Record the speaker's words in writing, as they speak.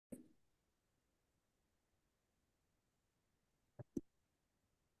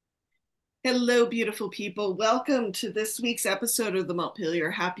Hello, beautiful people. Welcome to this week's episode of the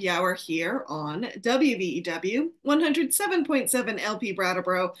Montpelier Happy Hour here on WVEW 107.7 LP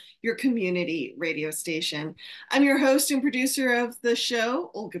Brattleboro, your community radio station. I'm your host and producer of the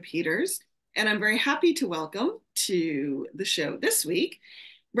show, Olga Peters, and I'm very happy to welcome to the show this week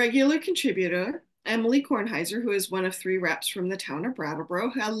regular contributor Emily Kornheiser, who is one of three reps from the town of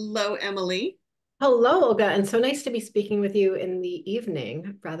Brattleboro. Hello, Emily. Hello, Olga, and so nice to be speaking with you in the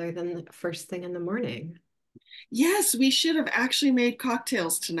evening rather than the first thing in the morning. Yes, we should have actually made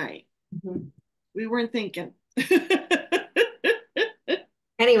cocktails tonight. Mhm. We weren't thinking.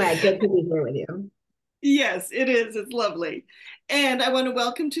 Anyway, good to be here with you. Yes, it is. It's lovely. And I want to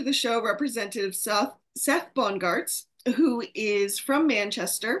welcome to the show Representative Seth Bongartz, who is from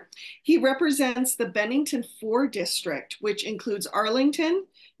Manchester. He represents the Bennington 4 district, which includes Arlington,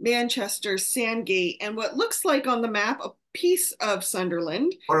 Manchester, Sandgate, and what looks like on the map a piece of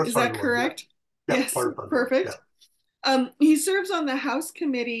Sunderland. Part of Is that Sunderland, correct? yeah. Yeah, Yes, part of Sunderland, yeah. perfect. He serves on the House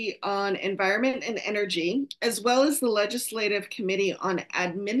Committee on Environment and Energy, as well as the Legislative Committee on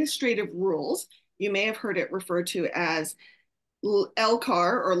Administrative Rules. You may have heard it referred to as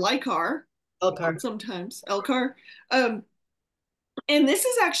LCAR or LICAR, Okay. sometimes LCAR. Um, and this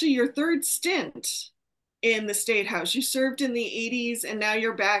is actually your third stint in the State House. You served in the 80s and now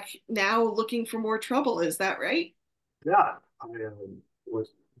you're back now looking for more trouble. Is that right? Yeah, I was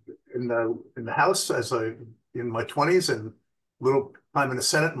in the House in my 20s and little time in the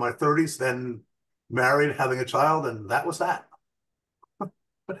Senate in my 30s, then married, having a child, and that was that.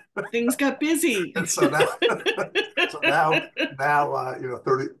 Things got busy. And so now, so now,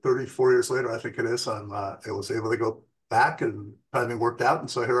 34 years later, I think it is, I was able to go back and timing worked out, and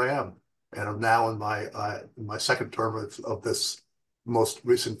so here I am, and I'm now in my second term of this most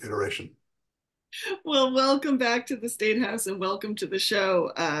recent iteration. Well, welcome back to the State House and welcome to the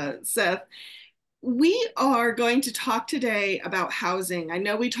show, Seth. We are going to talk today about housing. I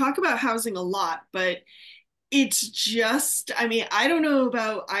know we talk about housing a lot, but it's just, I mean, I don't know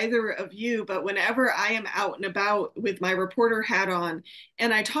about either of you, but whenever I am out and about with my reporter hat on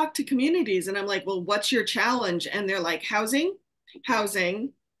and I talk to communities and I'm like, well, what's your challenge? And they're like, housing,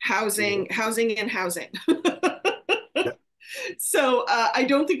 housing, housing, housing, and housing. Yeah. So I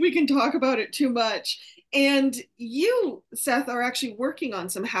don't think we can talk about it too much. And you, Seth, are actually working on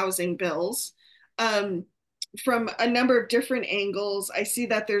some housing bills um, from a number of different angles. I see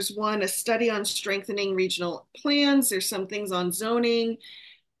that there's one, a study on strengthening regional plans. There's some things on zoning.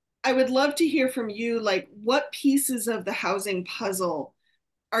 I would love to hear from you, like what pieces of the housing puzzle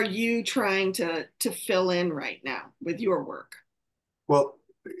are you trying to fill in right now with your work? Well,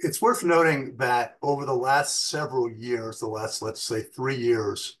 it's worth noting that over the last several years, the last, let's say, 3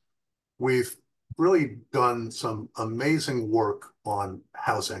 years, we've really done some amazing work on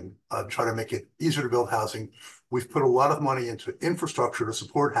housing, try to make it easier to build housing. We've put a lot of money into infrastructure to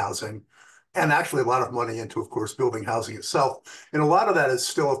support housing, and actually a lot of money into, of course, building housing itself. And a lot of that is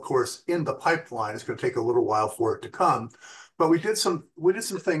still, of course, in the pipeline. It's going to take a little while for it to come. But we did some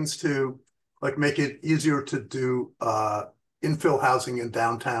things to like make it easier to do infill housing in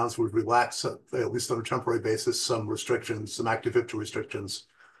downtowns. We've relaxed, at least on a temporary basis, some restrictions, some active victory restrictions,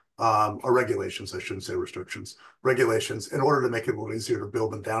 or regulations, I shouldn't say restrictions, regulations, in order to make it a little easier to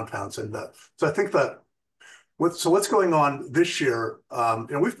build in downtowns. And so I think that what's going on this year,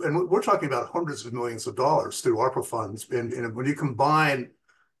 we're talking about hundreds of millions of dollars through ARPA funds. And when you combine,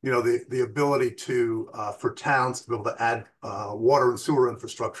 the ability to for towns to be able to add water and sewer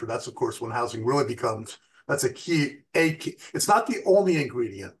infrastructure, that's of course when housing really becomes, that's a key. It's not the only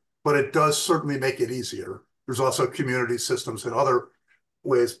ingredient, but it does certainly make it easier. There's also community systems and other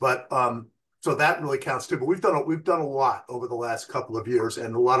ways, but so that really counts too. But we've done a lot over the last couple of years,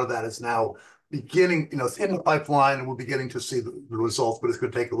 and a lot of that is now beginning, it's in the pipeline, and we're beginning to see the results, but it's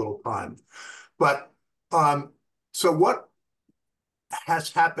going to take a little time. But so what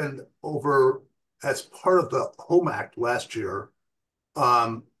has happened over as part of the Home Act last year,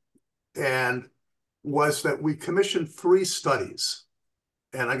 and was that we commissioned 3 studies.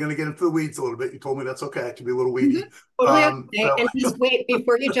 And I'm going to get into the weeds a little bit. You told me that's okay. It can be a little weedy. Totally okay. And just wait,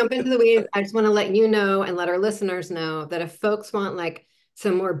 before you jump into the weeds, I just want to let you know and let our listeners know that if folks want like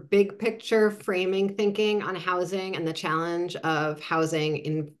some more big picture framing thinking on housing and the challenge of housing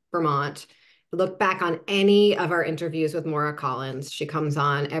in Vermont, look back on any of our interviews with Maura Collins. She comes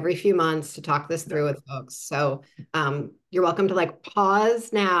on every few months to talk this through with folks. So you're welcome to like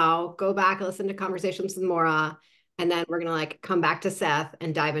pause now, go back and listen to conversations with Maura, and then we're gonna like come back to Seth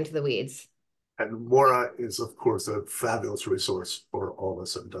and dive into the weeds. And Maura is, of course, a fabulous resource for all of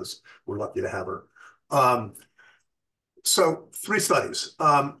us, and we're lucky to have her. So 3 studies.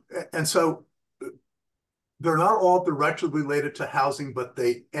 And so they're not all directly related to housing, but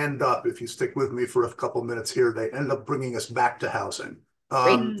they end up, if you stick with me for a couple of minutes here, they end up bringing us back to housing.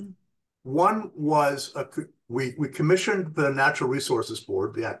 One was, we commissioned the Natural Resources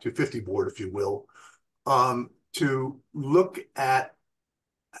Board, the Act 250 board, if you will, to look at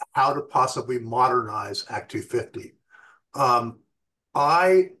how to possibly modernize Act 250.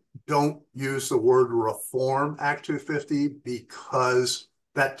 I don't use the word reform Act 250 because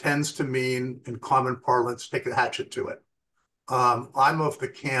that tends to mean, in common parlance, take a hatchet to it. I'm of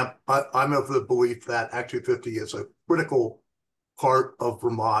the belief that Act 250 is a critical part of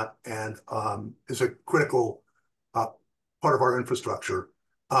Vermont and is a critical part of our infrastructure.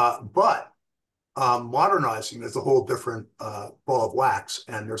 But modernizing is a whole different ball of wax.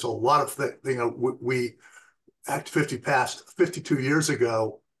 And there's a lot of things, Act 50 passed 52 years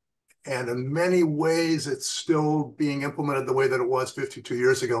ago. And in many ways, it's still being implemented the way that it was 52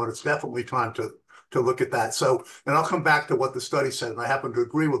 years ago. And it's definitely time to look at that. So, and I'll come back to what the study said. And I happen to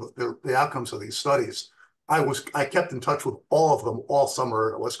agree with the outcomes of these studies. I kept in touch with all of them all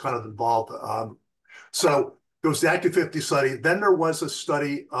summer. I was kind of involved. So there was the Act 250 study. Then there was a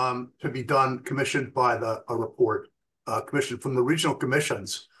study to be done, commissioned by a report commissioned from the regional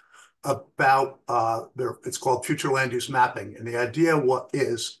commissions about it's called future land use mapping. And the idea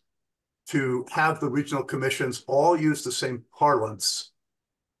is to have the regional commissions all use the same parlance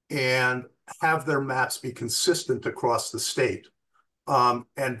and have their maps be consistent across the state.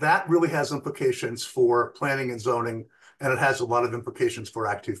 And that really has implications for planning and zoning, and it has a lot of implications for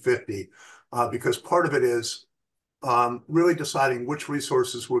Act 250, because part of it is really deciding which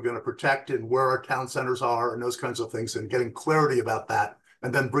resources we're going to protect and where our town centers are and those kinds of things, and getting clarity about that,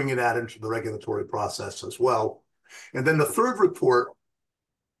 and then bringing that into the regulatory process as well. And then the third report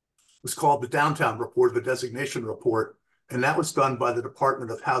was called the Downtown Report, the Designation Report, and that was done by the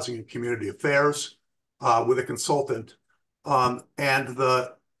Department of Housing and Community Affairs with a consultant. And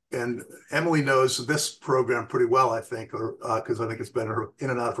Emily knows this program pretty well, I think, because I think it's been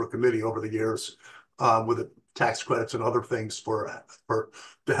in and out of her committee over the years with the tax credits and other things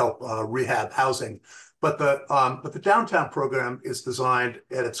to help rehab housing. But the downtown program is designed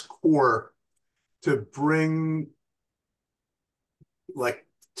at its core to bring like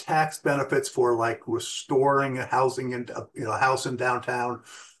tax benefits for like restoring housing and house in downtown,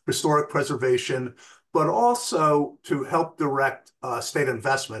 historic preservation, but also to help direct state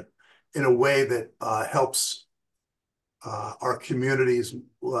investment in a way that helps our communities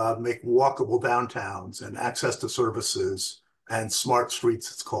make walkable downtowns and access to services and smart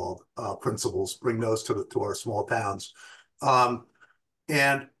streets, it's called, principles, bring those to our small towns.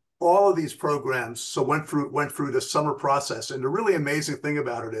 And all of these programs went through the summer process. And the really amazing thing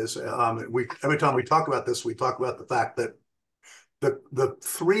about it is every time we talk about this, we talk about the fact that the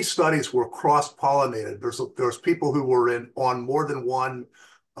 3 studies were cross-pollinated. There's people who were on more than one.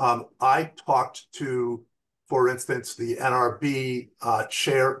 I talked to, for instance, the NRB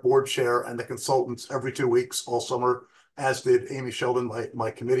board chair and the consultants every 2 weeks all summer, as did Amy Sheldon, my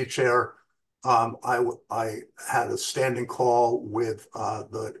committee chair. I had a standing call with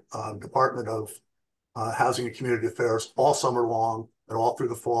the Department of Housing and Community Affairs all summer long and all through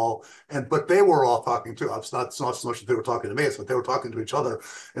the fall. But they were all talking too. It's not so much that they were talking to me, it's that they were talking to each other.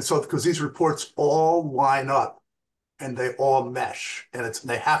 And so, because these reports all line up and they all mesh, and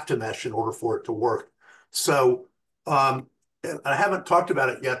they have to mesh in order for it to work. So, and I haven't talked about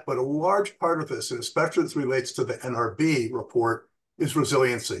it yet, but a large part of this, and especially as it relates to the NRB report, is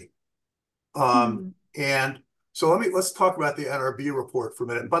resiliency. And so let's talk about the NRB report for a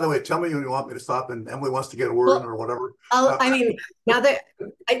minute. And by the way, tell me when you want me to stop and Emily wants to get a word in or whatever. I mean, now that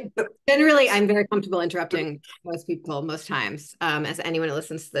generally I'm very comfortable interrupting most people most times, as anyone who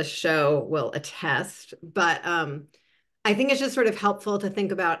listens to this show will attest. But I think it's just sort of helpful to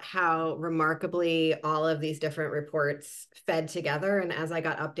think about how remarkably all of these different reports fed together. And as I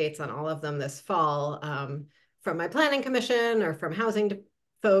got updates on all of them this fall, from my planning commission or from housing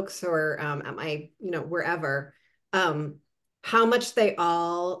folks or at my, wherever, how much they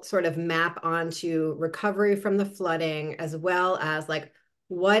all sort of map onto recovery from the flooding, as well as like,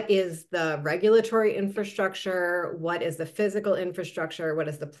 what is the regulatory infrastructure? What is the physical infrastructure? What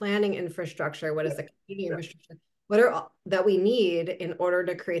is the planning infrastructure? What is the community infrastructure? What are that we need in order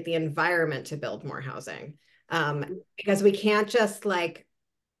to create the environment to build more housing? Because we can't just like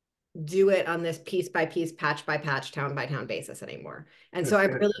do it on this piece by piece, patch by patch, town by town basis anymore. And so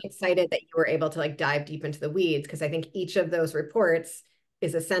I'm really excited that you were able to like dive deep into the weeds, because I think each of those reports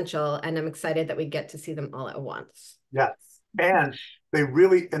is essential, and I'm excited that we get to see them all at once. Yes, and they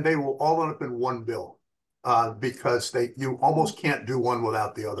will all end up in one bill. because you almost can't do one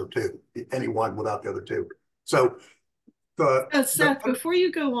without the other two, any one without the other two. So Seth, before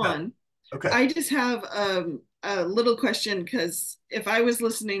you go yeah, on, okay. I just have a little question because if I was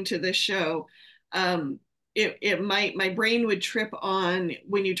listening to this show, um, it might my brain would trip on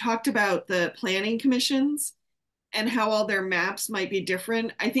when you talked about the planning commissions and how all their maps might be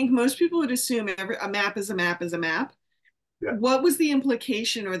different. I think most people would assume a map is a map is a map. Yeah. What was the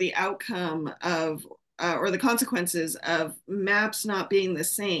implication or the outcome of or the consequences of maps not being the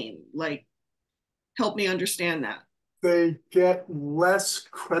same? Like, help me understand that. They get less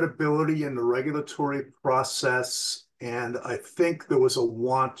credibility in the regulatory process. And I think there was a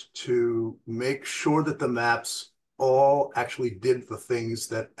want to make sure that the maps all actually did the things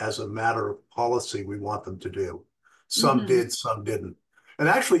that, as a matter of policy, we want them to do. Some Mm-hmm. did, some didn't. And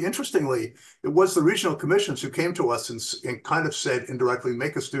actually, interestingly, it was the regional commissions who came to us and kind of said indirectly,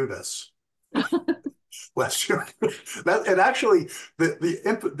 make us do this last year. And actually,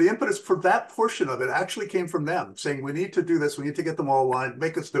 the impetus for that portion of it actually came from them saying, we need to do this. We need to get them all aligned.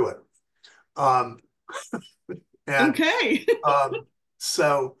 Make us do it. Um, and Okay. um,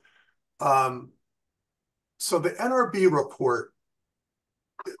 so, um, so the NRB report.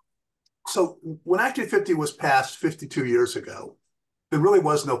 So when Act 250 was passed 52 years ago, there really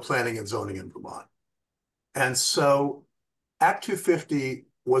was no planning and zoning in Vermont. And so Act 250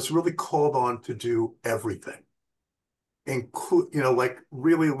 was really called on to do everything, include, like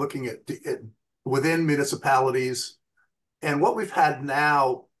really looking at within municipalities. And what we've had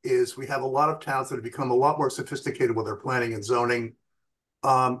now is we have a lot of towns that have become a lot more sophisticated with their planning and zoning.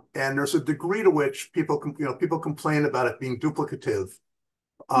 And there's a degree to which people complain about it being duplicative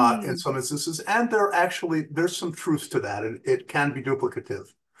in some instances. And there's some truth to that. And it can be duplicative.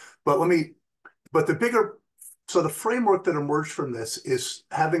 But so the framework that emerged from this is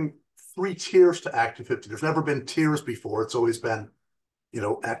having 3 tiers to Act 250. There's never been tiers before. It's always been,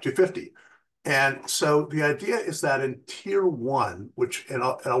 Act 250. And so the idea is that in tier 1, which, and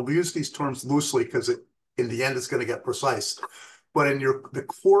I'll use these terms loosely because in the end it's going to get precise, but in the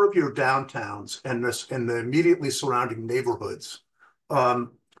core of your downtowns and the immediately surrounding neighborhoods,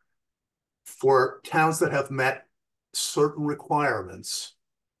 for towns that have met certain requirements,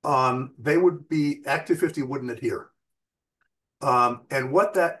 they would be Act 250 wouldn't adhere. And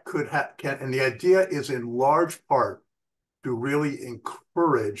what that and the idea is in large part to really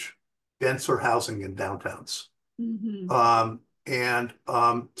encourage denser housing in downtowns, and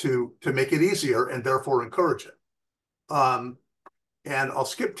to make it easier and therefore encourage it. And I'll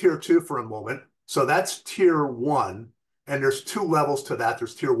skip tier 2 for a moment. So that's tier 1. And there's 2 levels to that.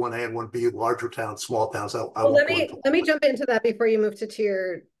 There's tier 1A and 1B, larger towns, small towns. I won't go into let me jump into that before you move to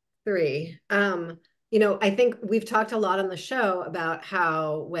tier 3. I think we've talked a lot on the show about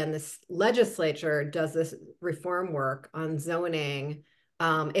how when this legislature does this reform work on zoning,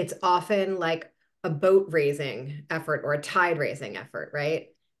 it's often like a boat raising effort or a tide raising effort, right?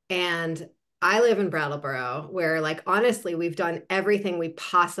 And I live in Brattleboro, where like honestly, we've done everything we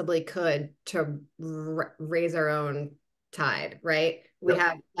possibly could to raise our own tide, right? We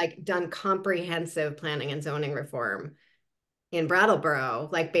have like done comprehensive planning and zoning reform in Brattleboro,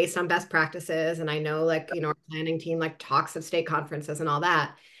 like based on best practices. And I know like, our planning team like talks at state conferences and all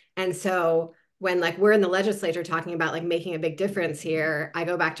that. And so when like we're in the legislature talking about like making a big difference here, I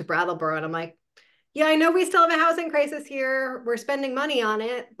go back to Brattleboro and I'm like, yeah, I know we still have a housing crisis here. We're spending money on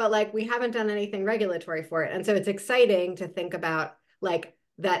it, but like we haven't done anything regulatory for it. And so it's exciting to think about like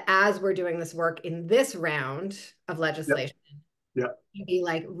that as we're doing this work in this round of legislation, be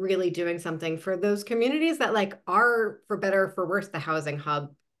like really doing something for those communities that like are, for better or for worse, the housing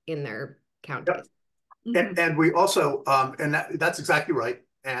hub in their counties. And we also, and that's exactly right.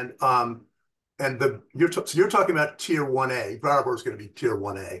 And you're talking about tier 1A. Brattleboro is going to be tier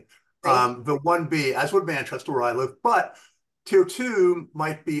 1A. Right. The 1B, as would Manchester, where I live, but tier 2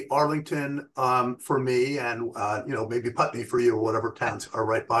 might be Arlington for me, and maybe Putney for you, or whatever towns are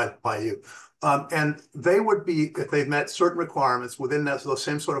right by you. And they would be, if they've met certain requirements within those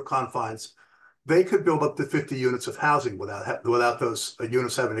same sort of confines, they could build up to 50 units of housing without those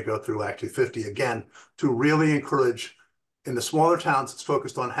units having to go through Act 250 again, to really encourage. In the smaller towns, it's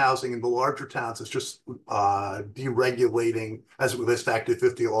focused on housing. In the larger towns, it's just deregulating as it relates to Act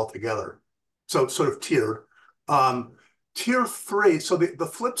 250 altogether. So it's sort of tiered. Tier 3, so the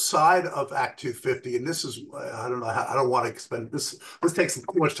flip side of Act 250, and this is, I don't know, I don't want to expend this takes too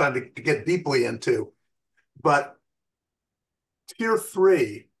much time to get deeply into, but tier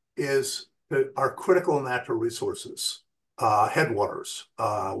 3 is our critical natural resources, headwaters,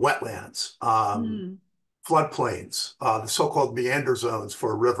 wetlands, floodplains, the so-called meander zones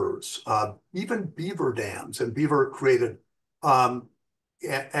for rivers, even beaver dams and beaver created, and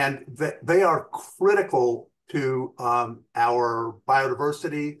they are critical to our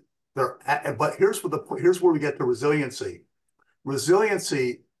biodiversity. But here's where we get to resiliency.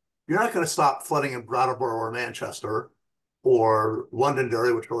 Resiliency, you're not going to stop flooding in Brattleboro or Manchester or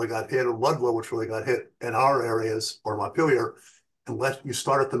Londonderry, which really got hit, or Ludlow, which really got hit in our areas, or Montpelier, unless you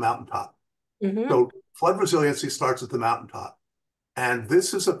start at the mountaintop. So flood resiliency starts at the mountaintop. And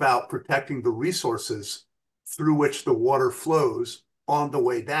this is about protecting the resources through which the water flows on the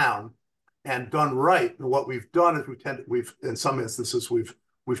way down. And done right, and what we've done is we've in some instances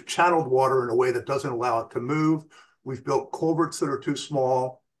we've channeled water in a way that doesn't allow it to move. We've built culverts that are too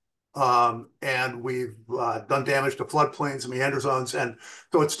small, and we've done damage to floodplains and meander zones. And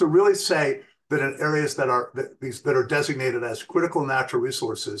so it's to really say that in areas that are designated as critical natural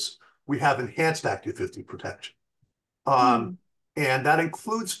resources, we have enhanced Act 50 protection. And that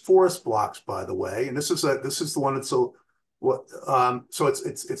includes forest blocks, by the way. And this is the one that's so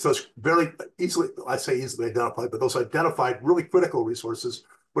it's those very easily, I say easily identified, but those identified really critical resources.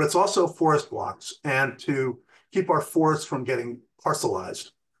 But it's also forest blocks, and to keep our forests from getting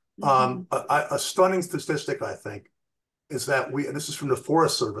parcelized. A stunning statistic, I think, is that and this is from the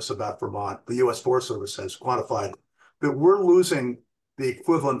Forest Service about Vermont, the U.S. Forest Service has quantified that we're losing the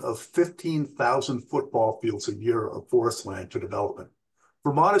equivalent of 15,000 football fields a year of forest land to development.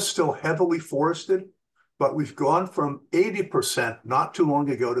 Vermont is still heavily forested, but we've gone from 80% not too long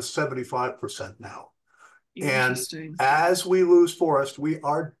ago to 75% now. And as we lose forest, we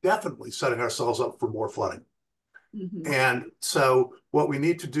are definitely setting ourselves up for more flooding. And so what we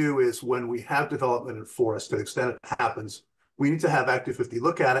need to do is, when we have development in forest, to the extent it happens, we need to have Act 50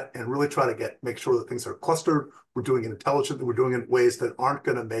 look at it and really try to make sure that things are clustered. We're doing it intelligently. We're doing it in ways that aren't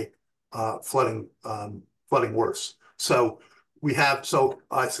going to make flooding worse. So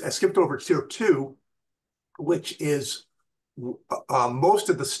I skipped over tier 2, which is most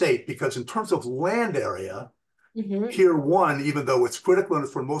of the state, because in terms of land area, tier 1, even though it's critical and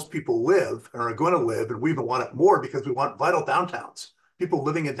it's where most people live and are going to live, and we even want it more because we want vital downtowns. People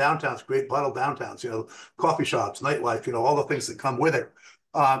living in downtowns create vital downtowns, coffee shops, nightlife, all the things that come with it.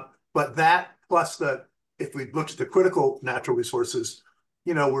 But that plus if we look at the critical natural resources,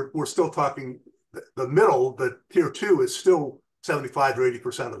 we're still talking the middle, the tier 2 is still 75 or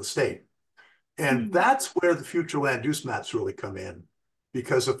 80% of the state. And that's where the future land use maps really come in,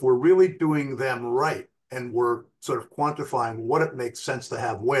 because if we're really doing them right, and we're sort of quantifying what it makes sense to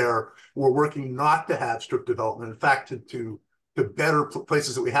have where, we're working not to have strict development. In fact, to better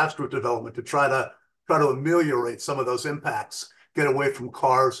places that we have strict development, to try to ameliorate some of those impacts, get away from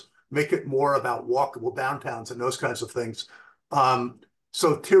cars, make it more about walkable downtowns and those kinds of things.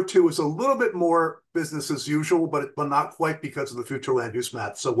 So tier 2 is a little bit more business as usual, but not quite, because of the future land use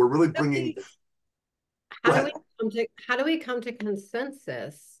map. So we're really bringing. How do we come to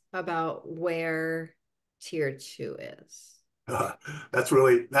consensus about where tier 2 is? This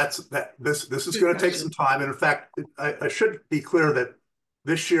is going to take some time. And in fact, I should be clear that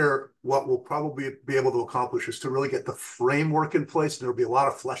this year, what we'll probably be able to accomplish is to really get the framework in place. There'll be a lot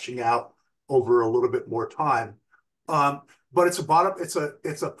of fleshing out over a little bit more time. But it's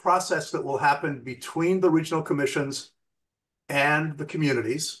a process that will happen between the regional commissions and the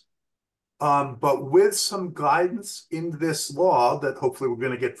communities. But with some guidance in this law that hopefully we're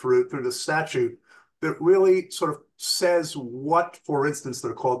going to get through the statute, that really sort of says what, for instance,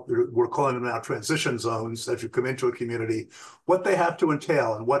 we're calling them now transition zones as you come into a community, what they have to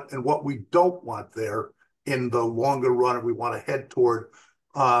entail, and what we don't want there in the longer run, and we want to head toward.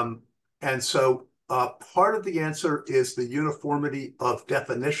 And so part of the answer is the uniformity of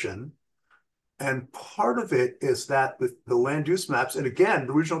definition. And part of it is that the land use maps, and again,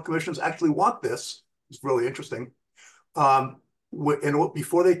 the regional commissions actually want this. It's really interesting. And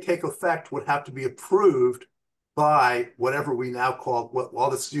before they take effect, would have to be approved by whatever we now call,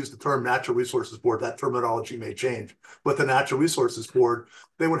 I'll just use the term Natural Resources Board. That terminology may change, but the Natural Resources Board,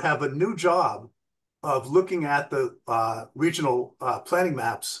 they would have a new job of looking at the regional planning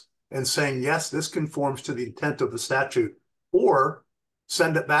maps and saying, yes, this conforms to the intent of the statute, or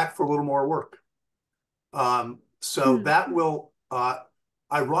send it back for a little more work. So that will,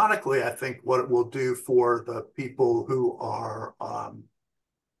 ironically, I think what it will do for the people who are,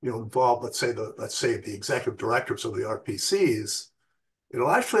 involved, let's say the executive directors of the RPCs,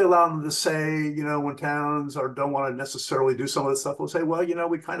 it'll actually allow them to say, when towns don't want to necessarily do some of this stuff, we'll say, well,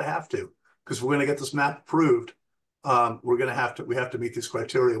 we kind of have to, because we're going to get this map approved. We have to meet these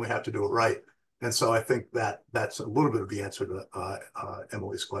criteria, and we have to do it right. And so I think that's a little bit of the answer to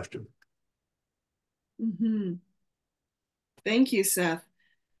Emily's question. Mm-hmm. Thank you, Seth.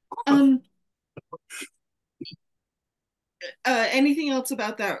 Um, Anything else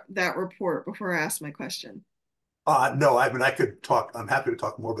about that report before I ask my question? No, I mean, I could talk. I'm happy to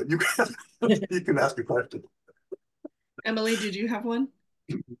talk more, but you can you can ask a question. Emily, did you have one?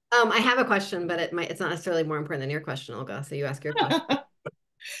 I have a question, but it's not necessarily more important than your question, Olga. So you ask your question.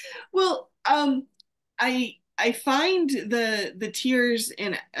 Well, I find the tiers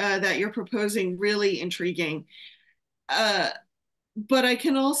in that you're proposing really intriguing. Uh, but I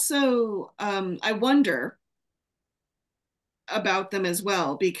can also I wonder about them as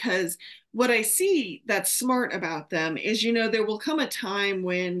well, because what I see that's smart about them is, there will come a time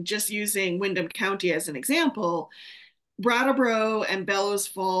when, just using Windham County as an example, Brattleboro and Bellows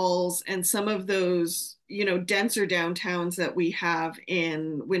Falls and some of those, denser downtowns that we have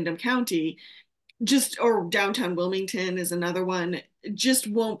in Windham County, or downtown Wilmington is another one, just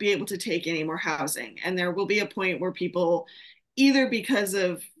won't be able to take any more housing. And there will be a point where people, either because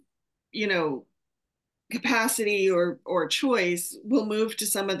of, you know, capacity or choice, will move to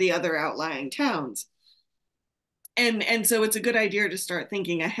some of the other outlying towns. And so it's a good idea to start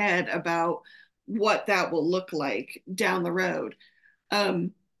thinking ahead about what that will look like down the road.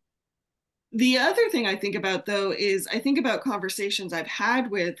 Um, the other thing I think about, though, is I think about conversations I've had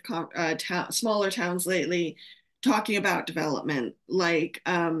with smaller towns lately talking about development. Like,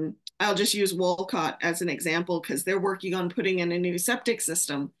 I'll just use Wolcott as an example because they're working on putting in a new septic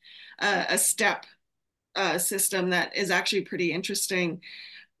system, a step system that is actually pretty interesting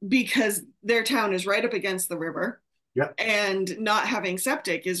because their town is right up against the river. Yep. And not having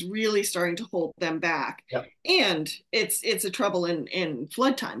septic is really starting to hold them back. Yep. And it's a trouble in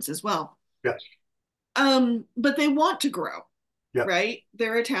flood times as well. Yep. But they want to grow, Yep. right?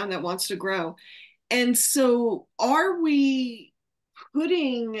 They're a town that wants to grow. And so are we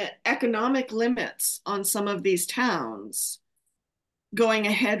putting economic limits on some of these towns going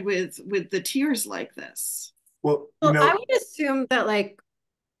ahead with the tiers like this? Well, I would assume that I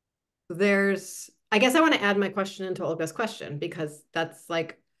guess I want to add my question into Olga's question, because that's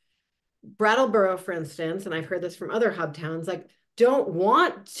Brattleboro, for instance, and I've heard this from other hub towns, don't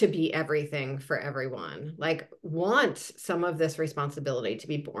want to be everything for everyone, want some of this responsibility to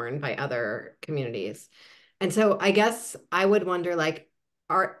be borne by other communities. And so I guess I would wonder,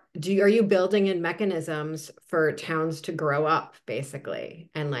 are you building in mechanisms for towns to grow up, basically,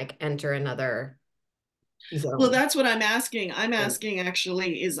 and enter another zone? Well, that's what I'm asking. I'm asking,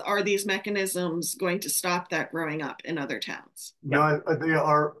 actually, are these mechanisms going to stop that growing up in other towns? No, they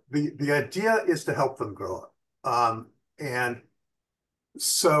are. The idea is to help them grow up. And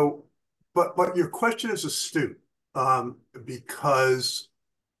so, but your question is astute, because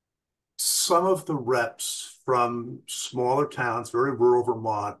some of the reps from smaller towns, very rural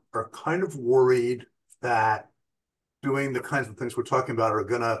Vermont, are kind of worried that doing the kinds of things we're talking about are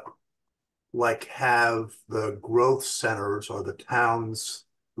going to have the growth centers or the towns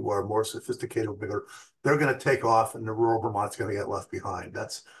who are more sophisticated, bigger, they're going to take off and the rural Vermont's going to get left behind.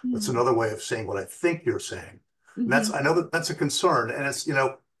 That's another way of saying what I think you're saying. And I know that's a concern, and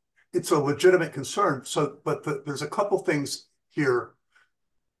it's a legitimate concern. So, but there's a couple things here.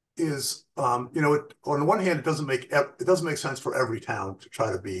 Is on the one hand, it doesn't make sense for every town to try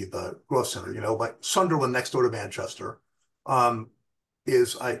to be the growth center. Like Sunderland next door to Manchester, I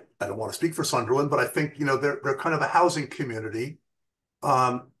don't want to speak for Sunderland, but I think they're kind of a housing community,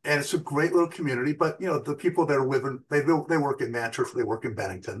 and it's a great little community. But the people that are living, they work in Manchester, they work in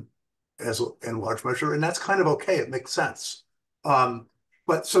Bennington, in large measure, and that's kind of okay. It makes sense.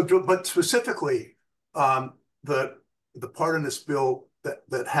 But specifically, the part in this bill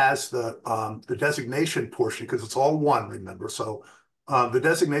that has the designation portion, because it's all one, remember. So the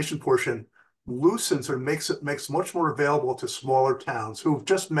designation portion loosens or makes much more available to smaller towns who've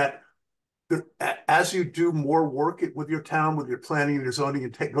just met. As you do more work with your town, with your planning and your zoning,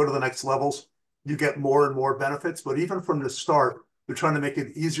 and go to the next levels, you get more and more benefits. But even from the start, they're trying to make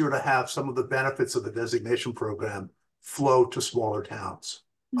it easier to have some of the benefits of the designation program flow to smaller towns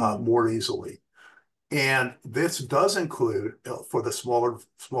more easily. And this does include, for the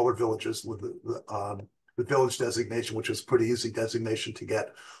smaller villages, with the village designation, which is pretty easy designation to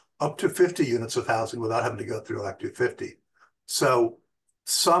get, up to 50 units of housing without having to go through Act 250. So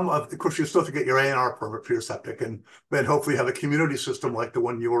of course, you still have to get your A&R permit for your septic, and then hopefully have a community system like the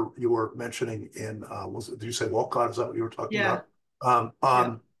one you were mentioning in, did you say Wolcott? Is that what you were talking about?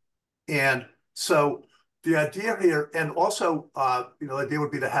 And so the idea here, and also, the idea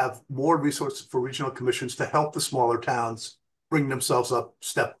would be to have more resources for regional commissions to help the smaller towns bring themselves up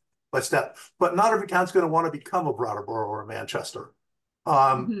step by step. But not every town's going to want to become a Brattleboro or a Manchester.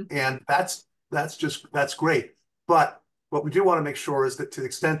 And that's great. But what we do want to make sure is that to the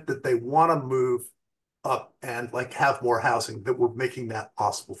extent that they want to move up and like have more housing, that we're making that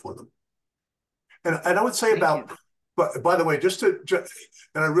possible for them. And I would say about, but by the way,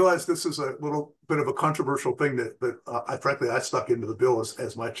 and I realize this is a little bit of a controversial thing that I stuck into the bill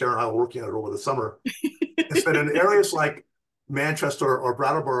as my chair and I were working on it over the summer, is that in areas like Manchester or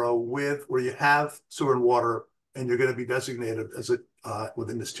Brattleboro where you have sewer and water and you're going to be designated as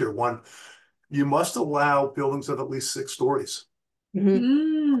within this tier 1, you must allow buildings of at least 6 stories.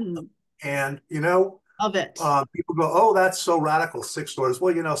 Mm-hmm. And love it. People go, oh, that's so radical, 6 stories.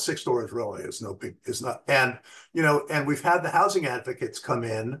 Well, 6 stories really is not. And and we've had the housing advocates come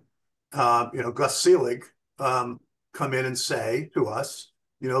in, Gus Seelig, come in and say to us,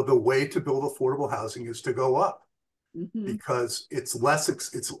 the way to build affordable housing is to go up. Mm-hmm. Because it's less,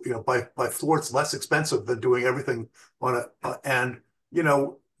 it's by floor it's less expensive than doing everything on and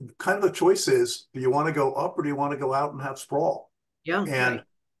kind of the choice is, do you want to go up or do you want to go out and have sprawl? Yeah, and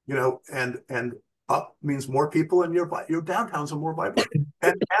right. And up means more people and your downtowns are more vibrant.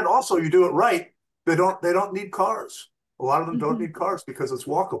 and also you do it right, they don't need cars. A lot of them don't need cars because it's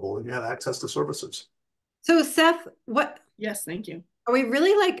walkable and you have access to services. So Seth, yes, thank you. Are we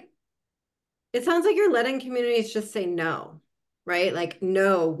really it sounds like you're letting communities just say no, right? Like,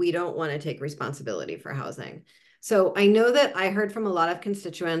 no, we don't want to take responsibility for housing. So I know that I heard from a lot of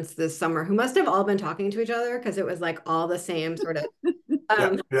constituents this summer who must have all been talking to each other because it was like all the same sort of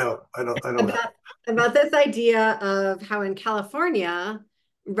yeah, I know about this idea of how in California,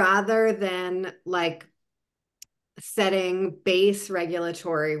 rather than like setting base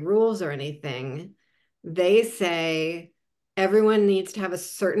regulatory rules or anything, they say everyone needs to have a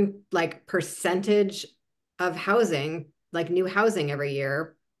certain like percentage of housing, like new housing every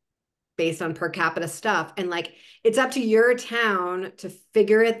year based on per capita stuff. And like, it's up to your town to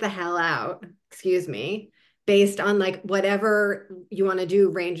figure it the hell out, excuse me, based on like whatever you want to do,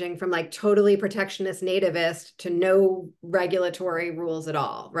 ranging from like totally protectionist nativist to no regulatory rules at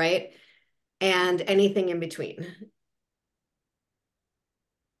all, right? And anything in between.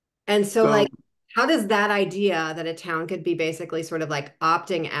 And so like, how does that idea that a town could be basically sort of like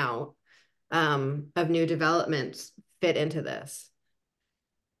opting out of new developments fit into this?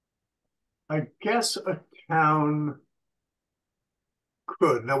 I guess a town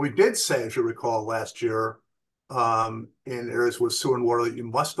could. Now, we did say, as you recall, last year, in areas with sewer and water, that you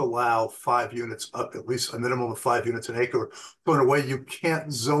must allow 5 units up, at least a minimum of 5 units an acre. So in a way, you can't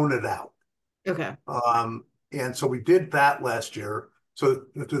zone it out. Okay. And so we did that last year. So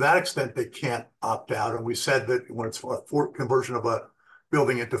to that extent, they can't opt out. And we said that when it's a conversion of a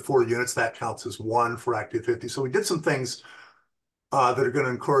building into 4 units, that counts as 1 for Act 250. So we did some things that are going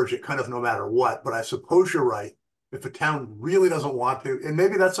to encourage it kind of no matter what. But I suppose you're right. If a town really doesn't want to, and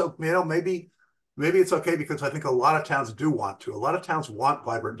maybe that's, maybe it's okay, because I think a lot of towns do want to. A lot of towns want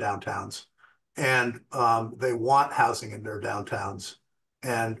vibrant downtowns, and they want housing in their downtowns.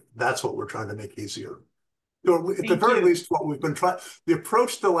 And that's what we're trying to make easier. So at the very least, what we've been trying, the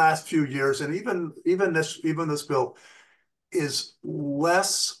approach the last few years, and even this bill, is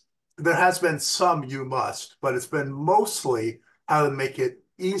less. There has been some you must, but it's been mostly how to make it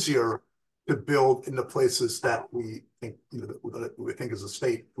easier to build in the places that we think, that we think as a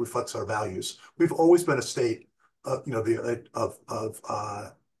state reflects our values. We've always been a state of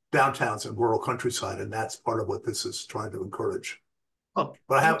downtowns and rural countryside, and that's part of what this is trying to encourage. Oh,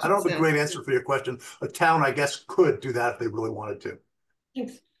 but I don't have a great answer for your question. A town, I guess, could do that if they really wanted to.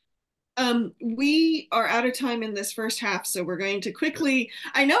 Thanks. We are out of time in this first half, so we're going to quickly,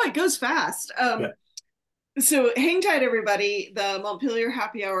 I know it goes fast. Yeah. So hang tight, everybody. The Montpelier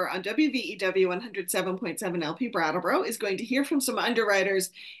Happy Hour on WVEW 107.7 LP Brattleboro is going to hear from some underwriters,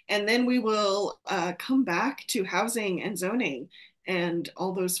 and then we will come back to housing and zoning and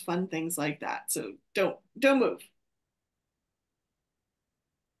all those fun things like that. So don't move.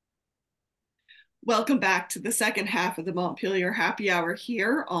 Welcome back to the second half of the Montpelier Happy Hour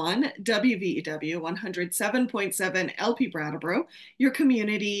here on WVEW 107.7 LP Brattleboro, your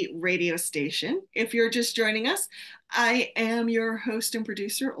community radio station. If you're just joining us, I am your host and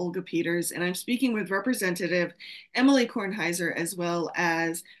producer, Olga Peters, and I'm speaking with Representative Emily Kornheiser as well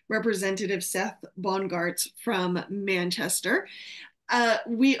as Representative Seth Bongartz from Manchester.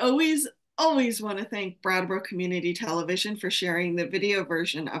 We always want to thank Brattleboro Community Television for sharing the video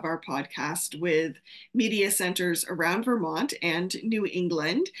version of our podcast with media centers around Vermont and New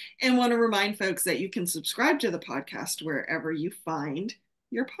England, and want to remind folks that you can subscribe to the podcast wherever you find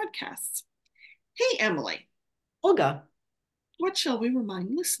your podcasts. Hey, Emily. Olga. What shall we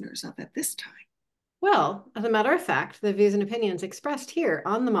remind listeners of at this time? Well, as a matter of fact, the views and opinions expressed here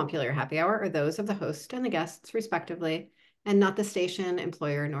on the Montpelier Happy Hour are those of the host and the guests, respectively, and not the station,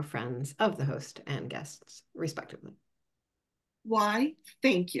 employer, nor friends of the host and guests, respectively. Why?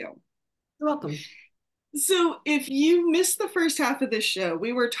 Thank you. You're welcome. So, if you missed the first half of this show,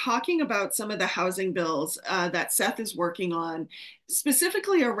 we were talking about some of the housing bills that Seth is working on,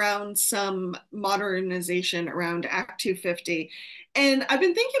 specifically around some modernization around Act 250. And I've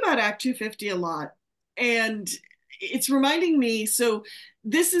been thinking about Act 250 a lot, and it's reminding me, so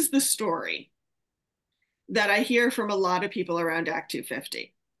this is the story that I hear from a lot of people around Act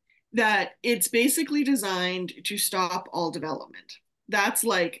 250, that it's basically designed to stop all development. That's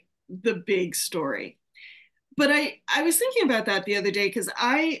like the big story. But I was thinking about that the other day because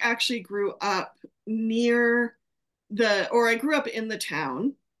I actually grew up I grew up in the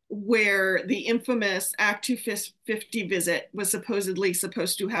town where the infamous Act 250 visit was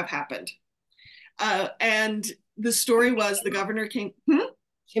supposed to have happened. And the story was the governor came,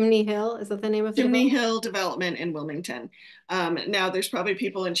 Chimney Hill, is that the name of the Chimney development? Hill development in Wilmington. Now there's probably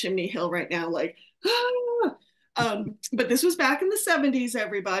people in Chimney Hill right now like, ah! But this was back in the 70s,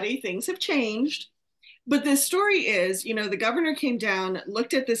 everybody. Things have changed. But this story is, the governor came down,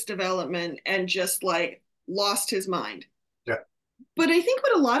 looked at this development, and just like lost his mind. Yeah. But I think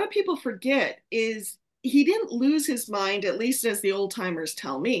what a lot of people forget is he didn't lose his mind, at least as the old timers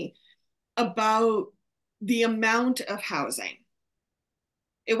tell me, about the amount of housing.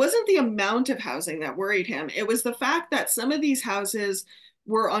 It wasn't the amount of housing that worried him. It was the fact that some of these houses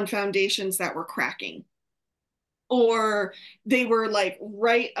were on foundations that were cracking, or they were like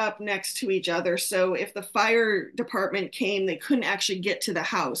right up next to each other. So if the fire department came, they couldn't actually get to the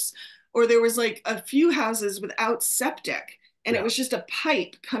house. Or there was like a few houses without septic, and it Yeah. was just a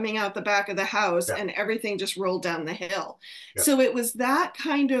pipe coming out the back of the house, Yeah. and everything just rolled down the hill. Yeah. So it was that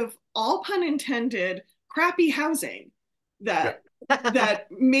kind of, all pun intended, crappy housing that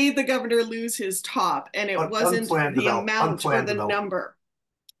made the governor lose his top, and it wasn't the amount or the number.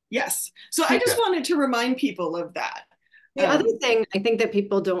 Yes. So I just wanted to remind people of that. The other thing I think that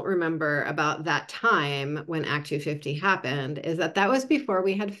people don't remember about that time when Act 250 happened is that that was before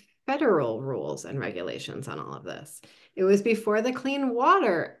we had federal rules and regulations on all of this. It was before the Clean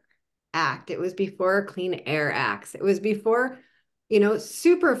Water Act. It was before Clean Air Acts. It was before,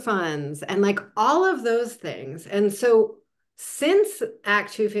 super funds and like all of those things. And so since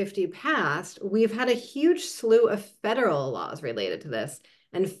Act 250 passed, we've had a huge slew of federal laws related to this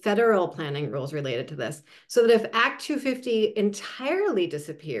and federal planning rules related to this. So that if Act 250 entirely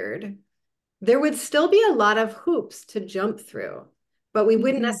disappeared, there would still be a lot of hoops to jump through, but we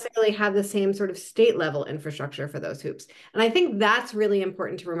wouldn't necessarily have the same sort of state level infrastructure for those hoops. And I think that's really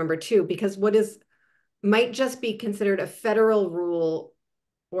important to remember too, because might just be considered a federal rule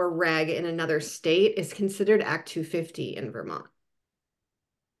or reg in another state is considered Act 250 in Vermont.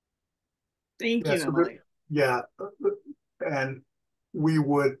 Thank you, Emily. Yeah. And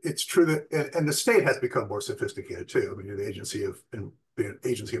it's true that, and the state has become more sophisticated too. I mean, the Agency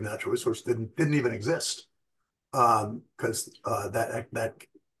of Natural Resources didn't even exist, because that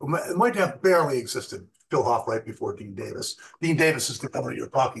it might have barely existed. Phil Hoff right before Dean Davis. Dean Davis is the governor you're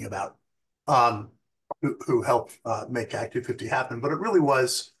talking about, who helped make Act 250 happen. But it really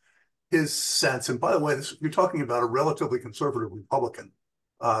was his sense. And by the way, you're talking about a relatively conservative Republican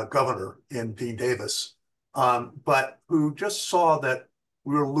governor in Dean Davis, but who just saw that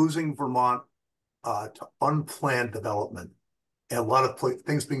we were losing Vermont to unplanned development and a lot of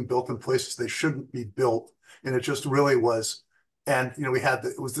things being built in places they shouldn't be built. And it just really was. And,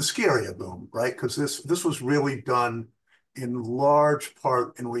 it was the ski area boom, right? Because this was really done in large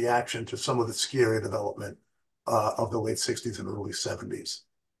part in reaction to some of the ski area development of the late 60s and early 70s.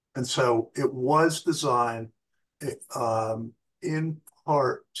 And so it was designed in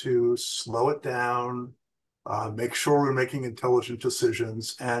part to slow it down, make sure we're making intelligent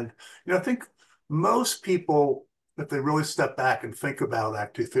decisions. And, I think most people, if they really step back and think about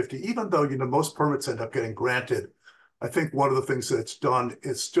Act 250, even though, most permits end up getting granted, I think one of the things that it's done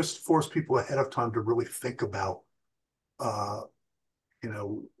is just force people ahead of time to really think about,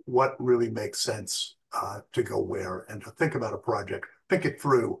 what really makes sense to go where, and to think about a project, think it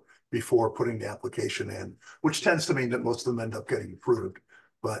through before putting the application in, which tends to mean that most of them end up getting approved.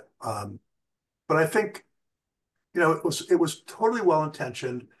 But I think, it was totally well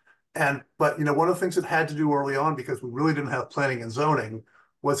intentioned. But one of the things it had to do early on, because we really didn't have planning and zoning,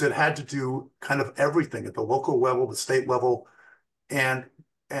 was it had to do kind of everything at the local level, the state level, and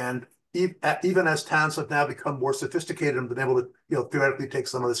even as towns have now become more sophisticated and been able to, theoretically take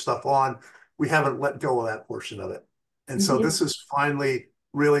some of this stuff on, we haven't let go of that portion of it. And so this is finally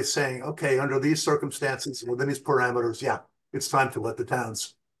really saying, okay, under these circumstances, within these parameters, yeah, it's time to let the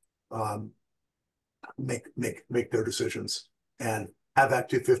towns um, make their decisions and have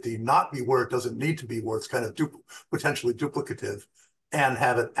Act 250 not be where it doesn't need to be, where it's kind of potentially duplicative, and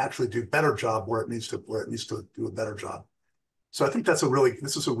have it actually do better job where it needs to do a better job. So I think this is a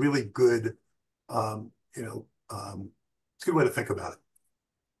really good, it's a good way to think about it.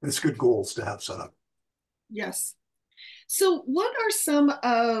 And it's good goals to have set up. Yes. So, what are some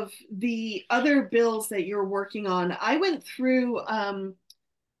of the other bills that you're working on? I went through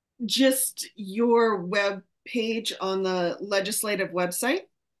just your web page on the legislative website.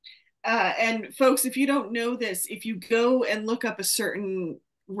 And folks, if you don't know this, if you go and look up a certain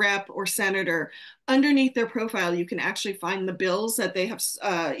rep or senator, underneath their profile, you can actually find the bills that they have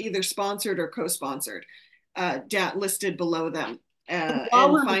either sponsored or co-sponsored listed below them and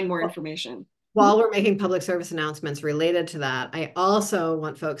find more information. While we're making public service announcements related to that, I also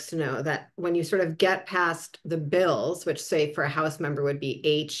want folks to know that when you sort of get past the bills, which say for a House member would be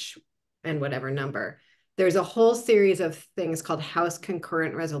H and whatever number, there's a whole series of things called House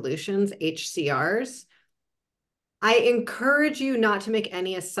Concurrent Resolutions, HCRs. I encourage you not to make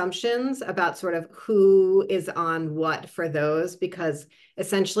any assumptions about sort of who is on what for those, because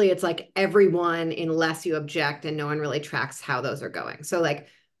essentially it's like everyone unless you object, and no one really tracks how those are going. So like,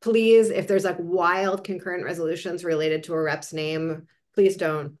 please, if there's like wild concurrent resolutions related to a rep's name, please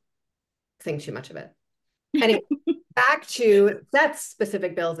don't think too much of it. Anyway, back to Seth's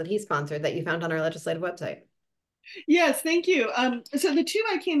specific bills that he sponsored that you found on our legislative website. Yes, thank you. So the two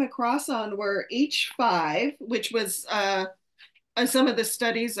I came across on were H5, which was some of the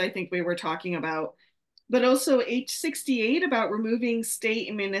studies I think we were talking about, but also H68 about removing state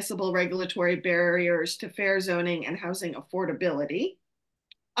and municipal regulatory barriers to fair zoning and housing affordability.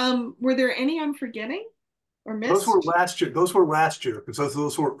 Were there any I'm forgetting or missed? Those were last year. Those were last year because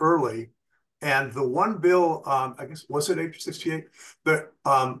those were early. And the one bill, I guess, was it H68 that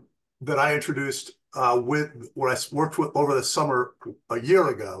I introduced with what I worked with over the summer a year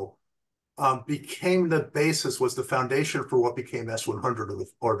ago, became the basis, was the foundation for what became S100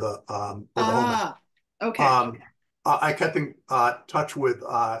 or the Home Act. Okay. I kept in touch with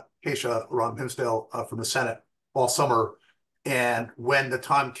Keisha Ram Hinsdale from the Senate all summer. And when the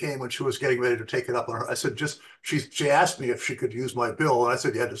time came when she was getting ready to take it up on her, I said, she asked me if she could use my bill. And I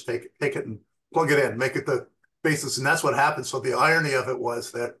said, yeah, just take it and plug it in, make it the basis. And that's what happened. So the irony of it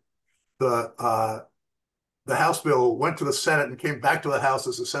was that the House bill went to the Senate and came back to the House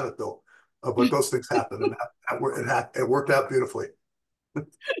as a Senate bill. But those things happen, and it worked out beautifully.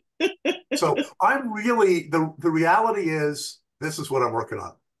 So I'm really, the reality is, this is what I'm working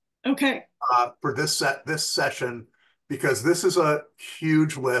on. Okay. For this session, because this is a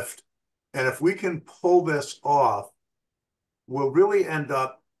huge lift. And if we can pull this off, we'll really end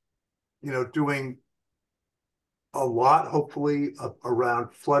up, doing a lot, hopefully,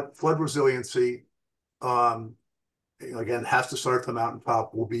 around flood resiliency. Again, has to start at the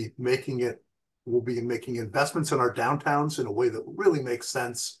mountaintop. We'll be making investments in our downtowns in a way that really makes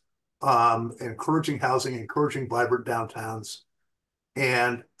sense, encouraging housing, encouraging vibrant downtowns,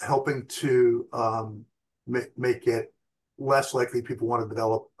 and helping to make it less likely people want to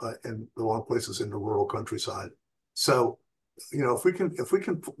develop in the wrong places in the rural countryside. So, if we can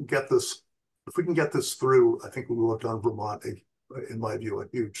get this through, I think we will have done Vermont, in my view, a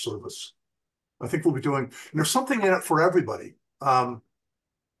huge service. I think we'll be doing, and there's something in it for everybody,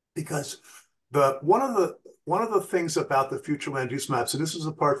 because one of the things about the future land use maps, and this is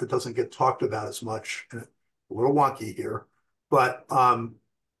a part that doesn't get talked about as much, and a little wonky here, but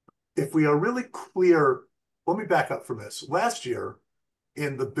if we are really clear, let me back up from this. Last year,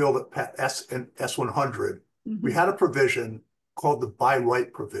 in the bill that passed S100, we had a provision called the by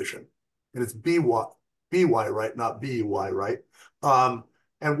right provision, and it's BY right, not BUY right.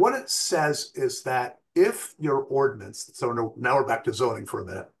 And what it says is that if your ordinance, so now we're back to zoning for a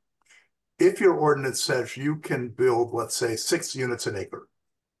minute, if your ordinance says you can build, let's say, 6 units an acre,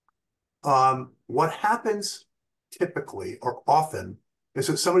 what happens typically or often is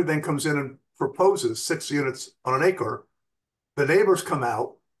that somebody then comes in and proposes 6 units on an acre. The neighbors come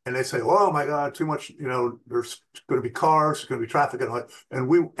out and they say, oh my God, too much, there's going to be cars, there's going to be traffic.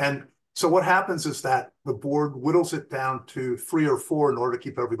 And so what happens is that the board whittles it down to 3 or 4 in order to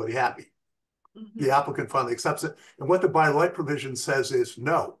keep everybody happy. The applicant finally accepts it. And what the by right provision says is,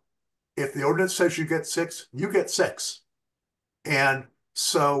 no, if the ordinance says you get 6, you get 6. And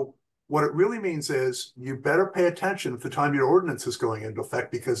so what it really means is you better pay attention at the time your ordinance is going into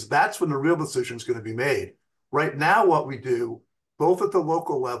effect, because that's when the real decision is going to be made. Right now, what we do, both at the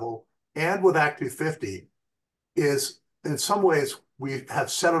local level and with Act 250, is in some ways, we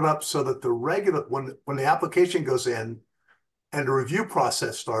have set it up so that the regular, when the application goes in and the review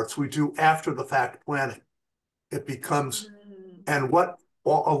process starts, we do after the fact planning. It becomes, and what a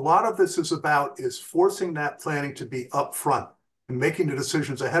lot of this is about is forcing that planning to be upfront and making the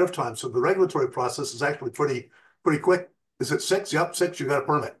decisions ahead of time. So the regulatory process is actually pretty quick. Is it 6? Yep, 6, you got a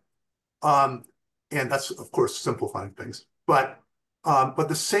permit. And that's, of course, simplifying things. But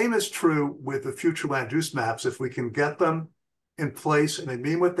the same is true with the future land use maps. If we can get them in place and they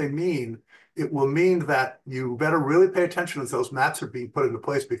mean what they mean, it will mean that you better really pay attention as those maps are being put into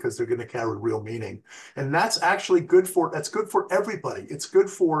place, because they're going to carry real meaning. And that's actually good for everybody. It's good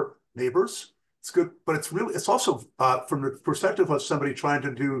for neighbors. It's good, but it's also from the perspective of somebody trying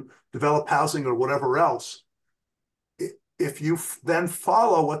to develop housing or whatever else. If you then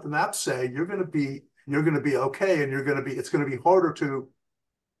follow what the maps say, you're going to be okay, and it's going to be harder to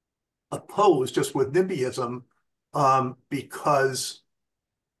oppose just with NIMBYism, because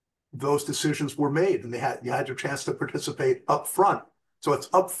those decisions were made and you had your chance to participate up front. So it's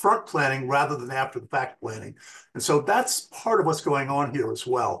upfront planning rather than after the fact planning. And so that's part of what's going on here as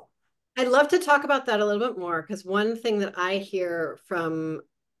well. I'd love to talk about that a little bit more, because one thing that I hear from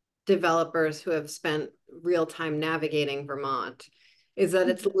developers who have spent real time navigating Vermont is that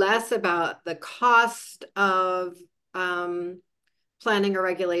it's less about the cost of planning or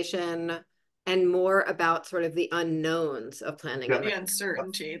regulation and more about sort of the unknowns of planning. Yeah. And The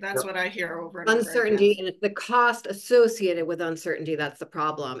uncertainty. That's what I hear over and uncertainty over again. and it's the cost associated with uncertainty. That's the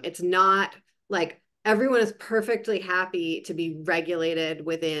problem. It's not like everyone is perfectly happy to be regulated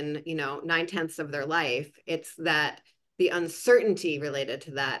within, 9/10 of their life. It's that the uncertainty related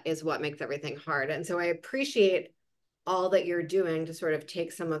to that is what makes everything hard. And so I appreciate all that you're doing to sort of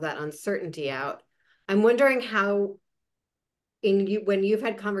take some of that uncertainty out. I'm wondering how when you've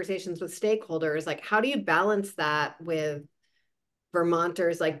had conversations with stakeholders, like how do you balance that with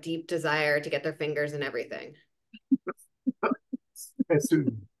Vermonters' like deep desire to get their fingers in everything? It's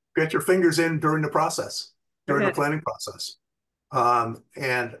to get your fingers in during the process, during the planning process.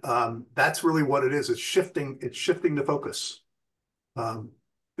 That's really what it is. It's shifting the focus.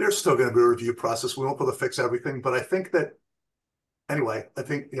 There's still going to be a review process. We won't be able to fix everything, but I think that anyway,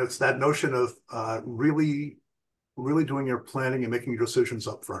 it's that notion of really doing your planning and making your decisions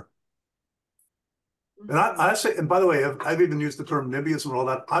up front. And I say, and by the way, I've even used the term NIMBYism and all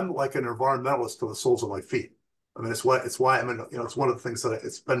that. I'm like an environmentalist to the soles of my feet. I mean, it's why I'm in, it's one of the things that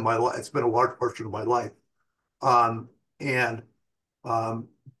it's been a large portion of my life. But I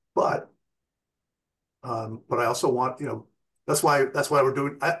also want, that's why we're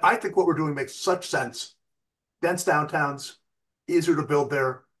doing, I think what we're doing makes such sense. Dense downtowns, easier to build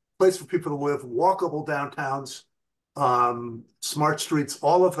there, place for people to live, walkable downtowns, smart streets,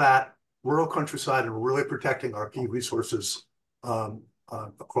 all of that, rural countryside, and really protecting our key resources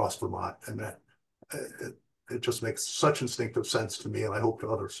across Vermont. And that it just makes such instinctive sense to me, and I hope to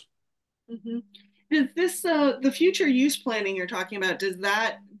others. Mm-hmm. Does this the future use planning you're talking about, does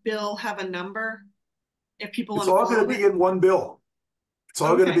that bill have a number? If people It's want all going to be in one bill. It's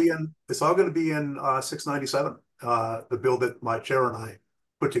all going to be in 697, the bill that my chair and I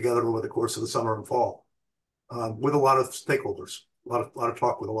put together over the course of the summer and fall, with a lot of stakeholders, a lot of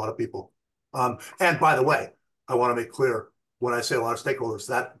talk with a lot of people. And by the way, I want to make clear, when I say a lot of stakeholders,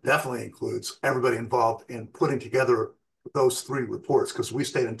 that definitely includes everybody involved in putting together those 3 reports, because we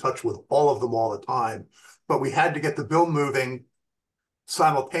stayed in touch with all of them all the time. But we had to get the bill moving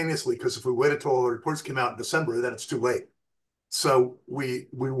simultaneously, because if we waited till all the reports came out in December, then it's too late. So we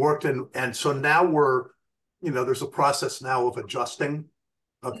worked in, and so now there's a process now of adjusting,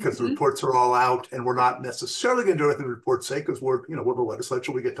 because the reports are all out, and we're not necessarily going to do everything the reports say, because we're the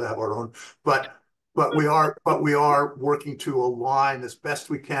legislature, we get to have our own, but we are working to align as best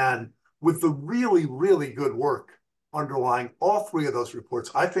we can with the really, really good work underlying all 3 of those reports.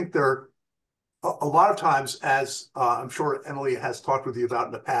 I think they're a lot of times, as I'm sure Emily has talked with you about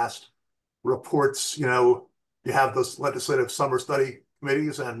in the past, reports, you have those legislative summer study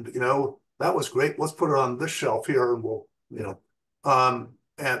committees, and, that was great. Let's put it on this shelf here, and we'll,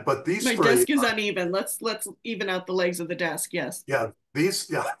 but these 3. My desk is uneven. Let's even out the legs of the desk. Yes. Yeah,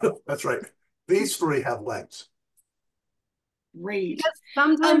 that's right. These 3 have legs. Great. Because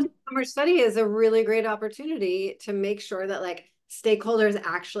sometimes summer study is a really great opportunity to make sure that like stakeholders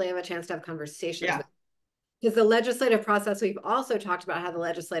actually have a chance to have conversations. Yeah. With. Because the legislative process, we've also talked about how the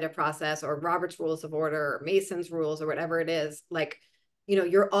legislative process, or Robert's Rules of Order, or Mason's rules, or whatever it is, like,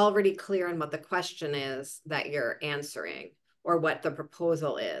 you're already clear on what the question is that you're answering, or what the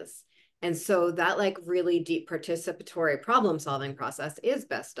proposal is. And so that like really deep participatory problem solving process is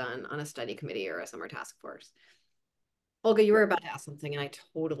best done on a study committee or a summer task force. Olga, you were about to ask something and I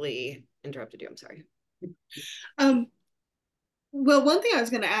totally interrupted you. I'm sorry. Um, well, one thing I was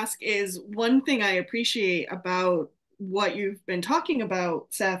going to ask is one thing I appreciate about what you've been talking about,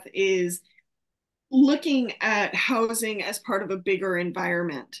 Seth, is looking at housing as part of a bigger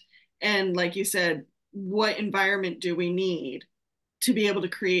environment. And like you said, what environment do we need to be able to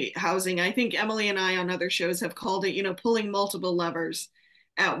create housing? I think Emily and I on other shows have called it, pulling multiple levers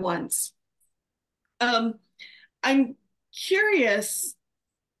at once. Um, I'm curious,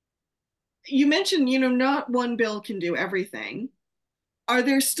 you mentioned, not one bill can do everything. Are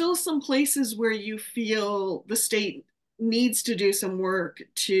there still some places where you feel the state needs to do some work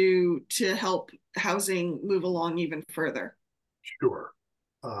to help housing move along even further? Sure.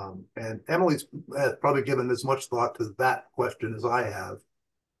 And Emily's probably given as much thought to that question as I have.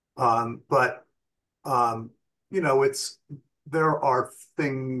 But it's there are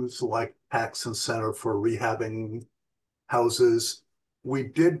things like tax incentive for rehabbing houses. We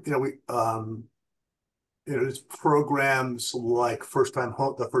did, there's programs like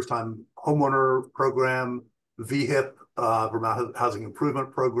the first time homeowner program, VHIP, Vermont Housing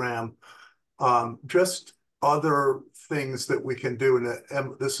Improvement Program, just other things that we can do.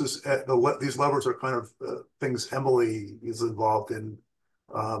 And these levers are kind of things Emily is involved in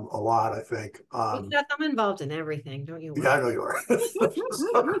a lot, I think. Well, Seth, I'm involved in everything. Don't you Yeah, I worry. know you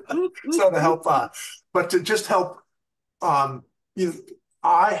are. So to help, but to just help, um, you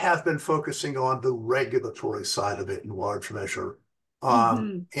I have been focusing on the regulatory side of it in large measure,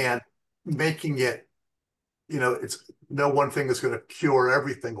 Mm-hmm. and making it, it's no one thing is going to cure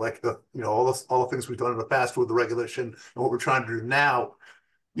everything. Like all the things we've done in the past with the regulation and what we're trying to do now.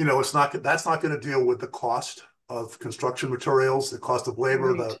 That's not going to deal with the cost of construction materials, the cost of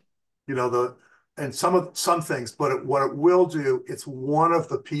labor, Right. the and some things. But what it will do, it's one of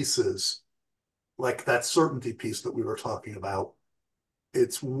the pieces, like that certainty piece that we were talking about.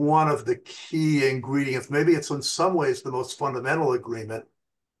 It's one of the key ingredients. Maybe it's in some ways the most fundamental agreement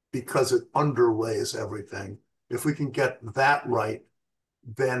because it underlays everything. If we can get that right,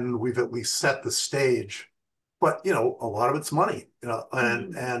 then we've at least set the stage. But a lot of it's money,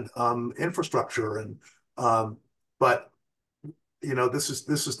 Mm-hmm. and infrastructure, and but this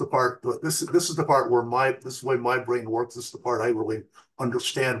is the part this is the part where this is the way my brain works. This is the part I really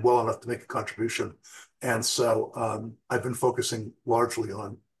understand well enough to make a contribution, and so I've been focusing largely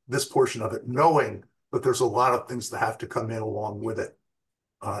on this portion of it, knowing that there's a lot of things that have to come in along with it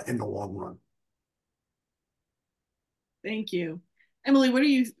in the long run. Thank you. Emily, what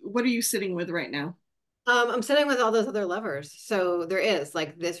are you sitting with right now? I'm sitting with all those other levers. So there is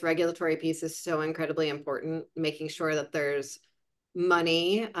like this regulatory piece is so incredibly important, making sure that there's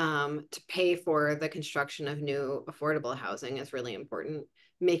money to pay for the construction of new affordable housing is really important.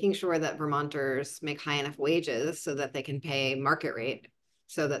 Making sure that Vermonters make high enough wages so that they can pay market rate,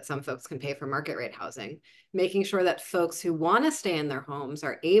 so that some folks can pay for market rate housing. Making sure that folks who want to stay in their homes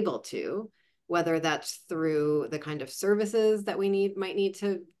are able to, whether that's through the kind of services that we might need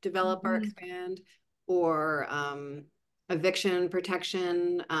to develop or Mm-hmm. expand, or eviction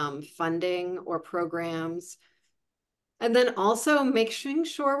protection, funding or programs. And then also making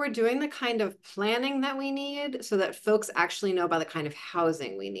sure we're doing the kind of planning that we need so that folks actually know about the kind of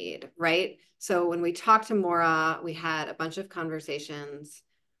housing we need, right? So when we talked to Maura, we had a bunch of conversations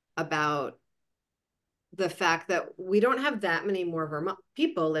about the fact that we don't have that many more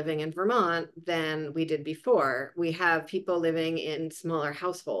people living in Vermont than we did before. We have people living in smaller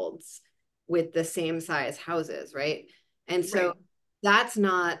households with the same size houses, right? And so Right. that's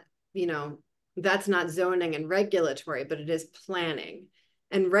not, that's not zoning and regulatory, but it is planning.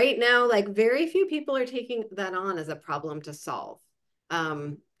 And right now, like very few people are taking that on as a problem to solve.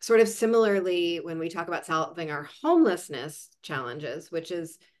 Sort of similarly, when we talk about solving our homelessness challenges, which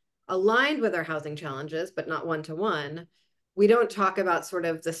is aligned with our housing challenges, but not one-to-one, we don't talk about sort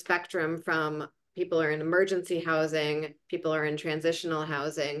of the spectrum from people are in emergency housing, people are in transitional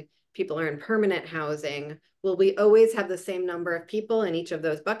housing, people are in permanent housing. Will we always have the same number of people in each of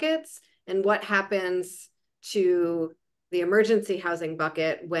those buckets? And what happens to the emergency housing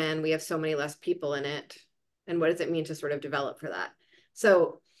bucket when we have so many less people in it? And what does it mean to sort of develop for that?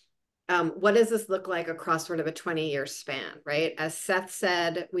 So what does this look like across sort of a 20-year span, right? As Seth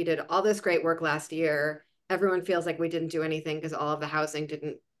said, we did all this great work last year. Everyone feels like we didn't do anything because all of the housing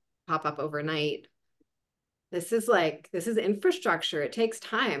didn't pop up overnight. This is infrastructure. It takes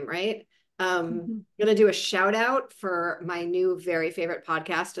time, right? Mm-hmm. I'm going to do a shout out for my new very favorite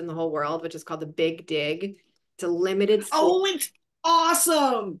podcast in the whole world, which is called The Big Dig. It's a limited series. Oh, it's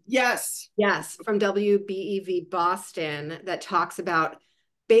awesome. Yes. Yes, from WBEV Boston that talks about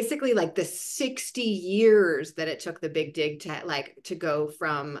basically like the 60 years that it took the big dig to go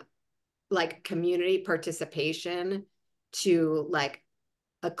from like community participation to like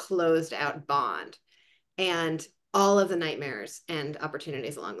a closed out bond, and all of the nightmares and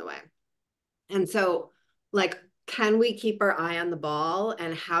opportunities along the way. And so like, can we keep our eye on the ball,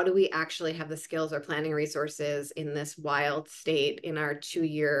 and how do we actually have the skills or planning resources in this wild state in our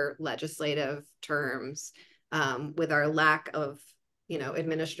 2-year legislative terms, with our lack of,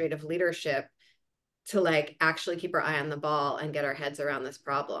 administrative leadership, to like actually keep our eye on the ball and get our heads around this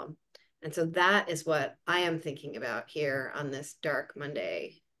problem? And so that is what I am thinking about here on this dark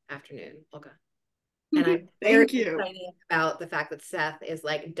Monday afternoon, Olga. And I'm very Thank you. excited about the fact that Seth is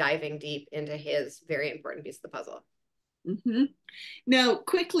like diving deep into his very important piece of the puzzle. Mm-hmm. Now,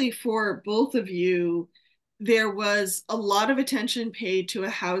 quickly for both of you, there was a lot of attention paid to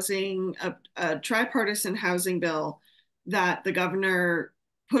a tripartisan housing bill that the governor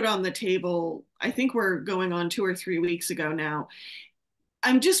put on the table. I think we're going on 2 or 3 weeks ago now.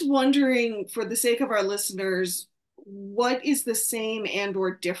 I'm just wondering, for the sake of our listeners, what is the same and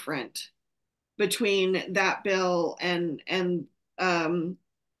or different between that bill and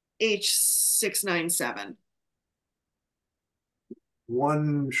H697?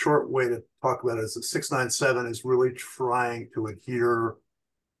 One short way to talk about it is that 697 is really trying to adhere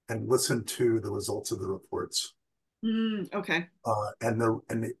and listen to the results of the reports. Okay. And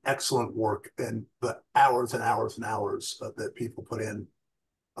the excellent work and the hours and hours and hours that people put in,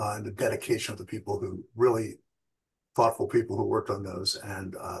 and the dedication of the people who really thoughtful people who worked on those.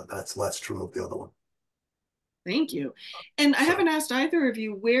 And that's less true of the other one. Thank you. And I haven't asked either of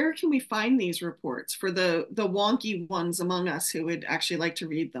you, where can we find these reports for the wonky ones among us who would actually like to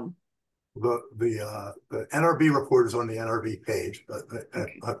read them? The NRB report is on the NRB page.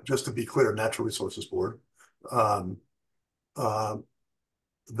 Okay. Just to be clear, Natural Resources Board.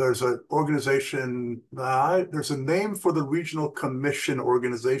 There's an organization, there's a name for the Regional Commission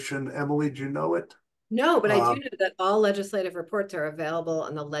organization. Emily, do you know it? No, but I do know that all legislative reports are available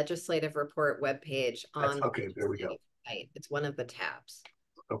on the legislative report webpage on okay, there we go. Site. It's one of the tabs.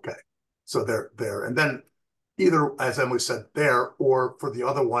 Okay, so they're there. And then either, as Emily said, there, or for the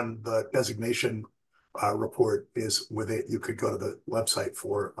other one, the designation report is with it. You could go to the website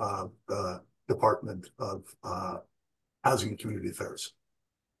for the Department of Housing and Community Affairs.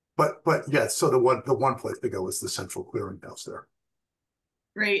 But yes, so the one place to go is the Central Clearinghouse there.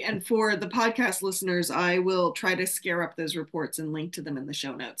 Great. And for the podcast listeners, I will try to scare up those reports and link to them in the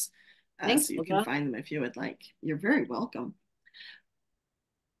show notes. Thanks, so you can find them if you would like. You're very welcome.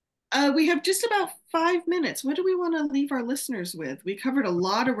 We have just about 5 minutes. What do we want to leave our listeners with? We covered a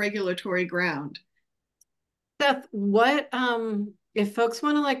lot of regulatory ground. Seth, what if folks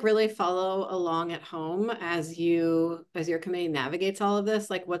want to like really follow along at home as your committee navigates all of this,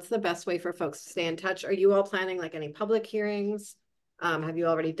 like what's the best way for folks to stay in touch? Are you all planning like any public hearings? Have you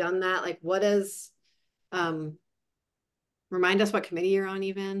already done that? Like what is, remind us what committee you're on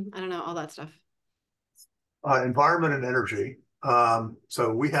even? I don't know, all that stuff. Environment and energy.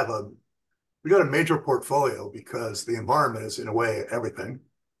 So we got a major portfolio because the environment is in a way everything.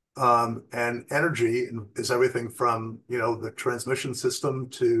 And energy is everything from, the transmission system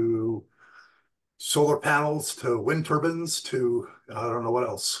to solar panels to wind turbines to, I don't know what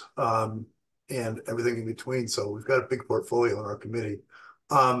else. And everything in between. So we've got a big portfolio in our committee.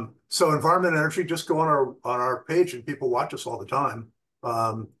 So environment and energy, just go on our page and people watch us all the time.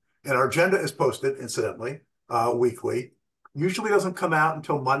 And our agenda is posted, incidentally, weekly. Usually doesn't come out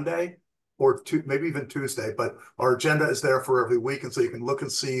until Monday or maybe even Tuesday, but our agenda is there for every week. And so you can look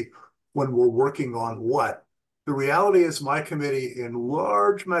and see when we're working on what. The reality is my committee in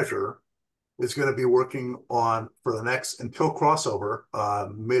large measure is going to be working on for the next, until crossover,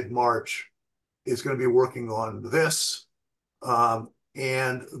 mid-March, is going to be working on this and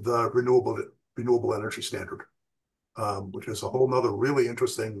the renewable energy standard, which is a whole nother really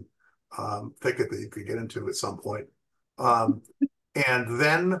interesting thicket that you could get into at some point. And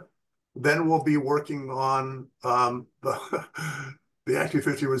then we'll be working on the Act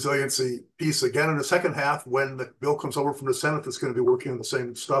 250 resiliency piece again in the second half when the bill comes over from the Senate that's going to be working on the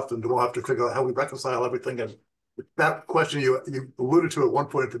same stuff, and we'll have to figure out how we reconcile everything. And that question you alluded to at one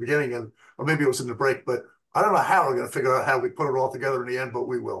point at the beginning, or maybe it was in the break, but I don't know how we're going to figure out how we put it all together in the end, but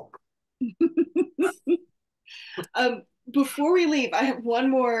we will. Before we leave, I have one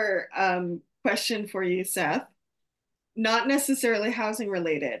more question for you, Seth. Not necessarily housing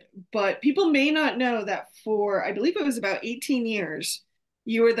related, but people may not know that for, I believe it was about 18 years,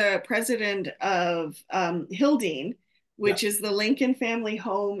 you were the president of Hildene, which is the Lincoln family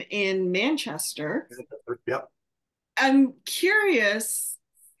home in Manchester. Yep. I'm curious,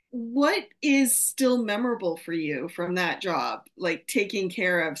 what is still memorable for you from that job, like taking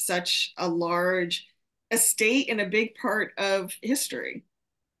care of such a large estate and a big part of history?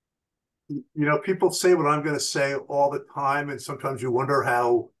 People say what I'm going to say all the time, and sometimes you wonder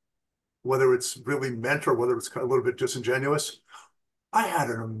whether it's really meant or whether it's kind of a little bit disingenuous. I had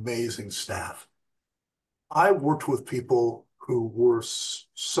an amazing staff. I worked with people who were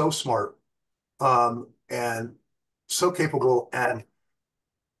so smart, and so capable. And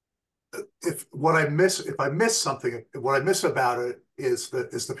if I miss something, what I miss about it is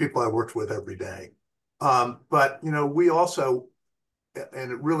the people I worked with every day. But we also,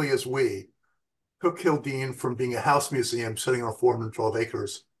 and it really is we, took Kildene from being a house museum sitting on 412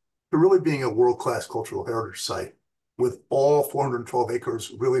 acres to really being a world-class cultural heritage site, with all 412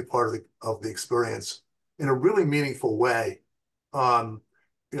 acres really part of the experience in a really meaningful way.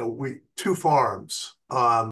 We two farms.